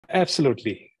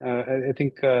Absolutely. I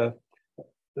think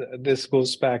this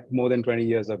goes back more than 20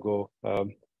 years ago.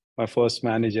 My first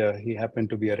manager, he happened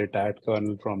to be a retired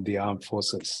colonel from the armed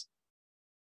forces.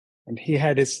 And he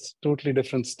had his totally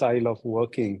different style of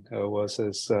working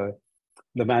versus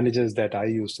the managers that I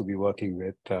used to be working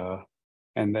with.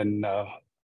 And then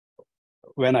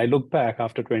when I look back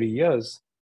after 20 years,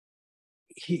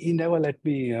 he never let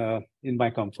me in my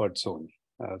comfort zone.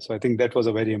 So I think that was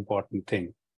a very important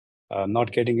thing.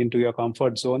 Not getting into your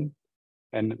comfort zone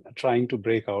and trying to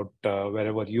break out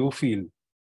wherever you feel.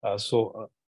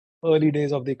 Early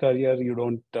days of the career,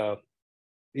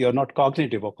 you're not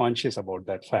cognitive or conscious about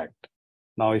that fact.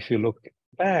 Now, if you look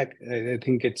back, I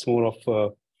think it's more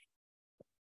of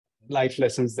life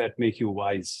lessons that make you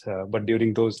wise. But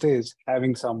during those days,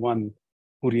 having someone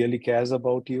who really cares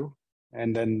about you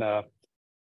and then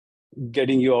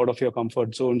getting you out of your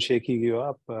comfort zone, shaking you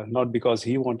up, not because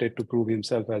he wanted to prove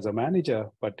himself as a manager,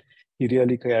 but he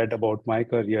really cared about my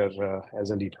career as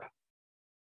a leader.